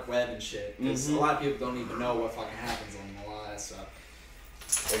the dark web and shit, because a lot of people don't even know what fucking happens on a lot of that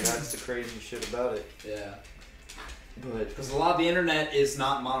stuff. And that's the crazy shit about it. Yeah. But because a lot of the internet is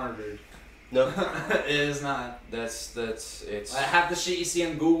not monitored. no, it is not. it's Half the shit you see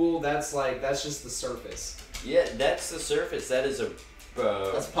on Google, that's just the surface. Yeah, that's the surface. That is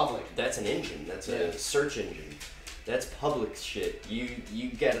that's public. That's an engine. That's a search engine. That's public shit.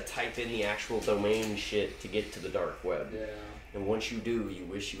 You gotta type in the actual domain shit to get to the dark web. Yeah. And once you do, you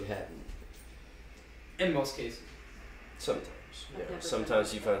wish you hadn't. In most cases. Sometimes.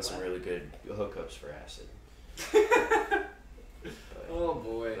 Sometimes you find some really good hookups for acid. Oh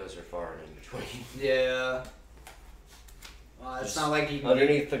boy. Those are far and in between. Yeah. It's not like you can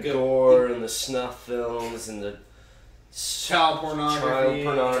underneath the gore and the snuff films and the child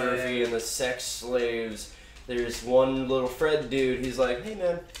pornography and the sex slaves. There's one little Fred dude. He's like, "Hey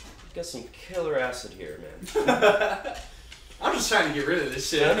man, got some killer acid here, man." I'm just trying to get rid of this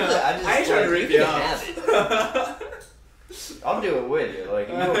shit. I ain't trying to rip you off. I'll do it with you. Like,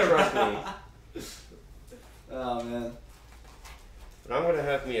 you don't trust me. Oh man. But I'm gonna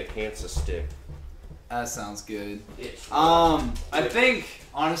have me a cancer stick. That sounds good. It's I think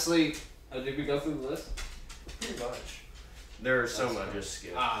honestly, did we go through the list? pretty much. There are some I just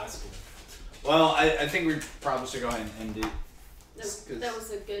skipped. That's cool. Well, I think we probably should go ahead and end it. That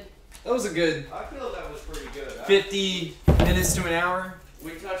was a good. That was a good I feel that was pretty good. 50 minutes to an hour.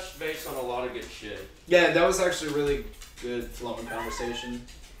 We touched base on a lot of good shit. Yeah, that was actually a really good flowing conversation.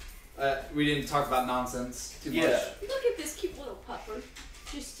 We didn't talk about nonsense too much. Look at this cute little pupper.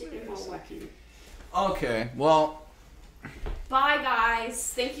 Just sitting all wacky. Okay, well. Bye,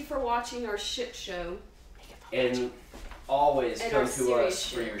 guys. Thank you for watching our shit show. And always And come our to serious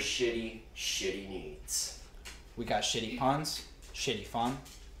us for your shitty needs. We got shitty puns, shitty fun,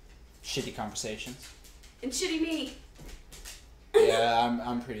 shitty conversations. And shitty me. Yeah,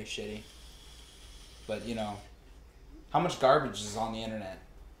 I'm pretty shitty. But, you know, how much garbage is on the internet?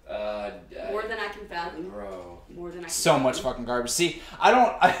 More than I can fathom. Bro. More than I can So fathom. much fucking garbage. See, I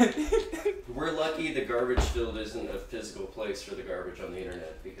We're lucky the garbage field isn't a physical place for the garbage on the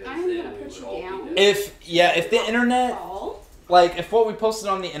internet, because I'm then gonna we put would you all down. be dead. if the internet, All. like, if what we posted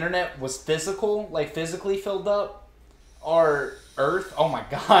on the internet was physical, like physically filled up our Earth, oh my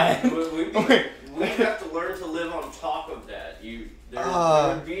god. We have to learn to live on top of that.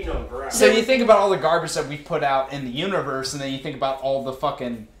 There would be no ground. So you think about all the garbage that we put out in the universe, and then you think about all the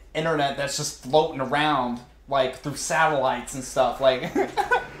fucking internet that's just floating around, like, through satellites and stuff, like...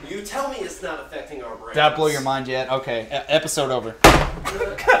 You tell me it's not affecting our brains. Did that blow your mind yet? Okay, episode over.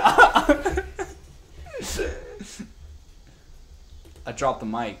 I dropped the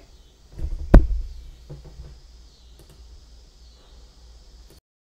mic.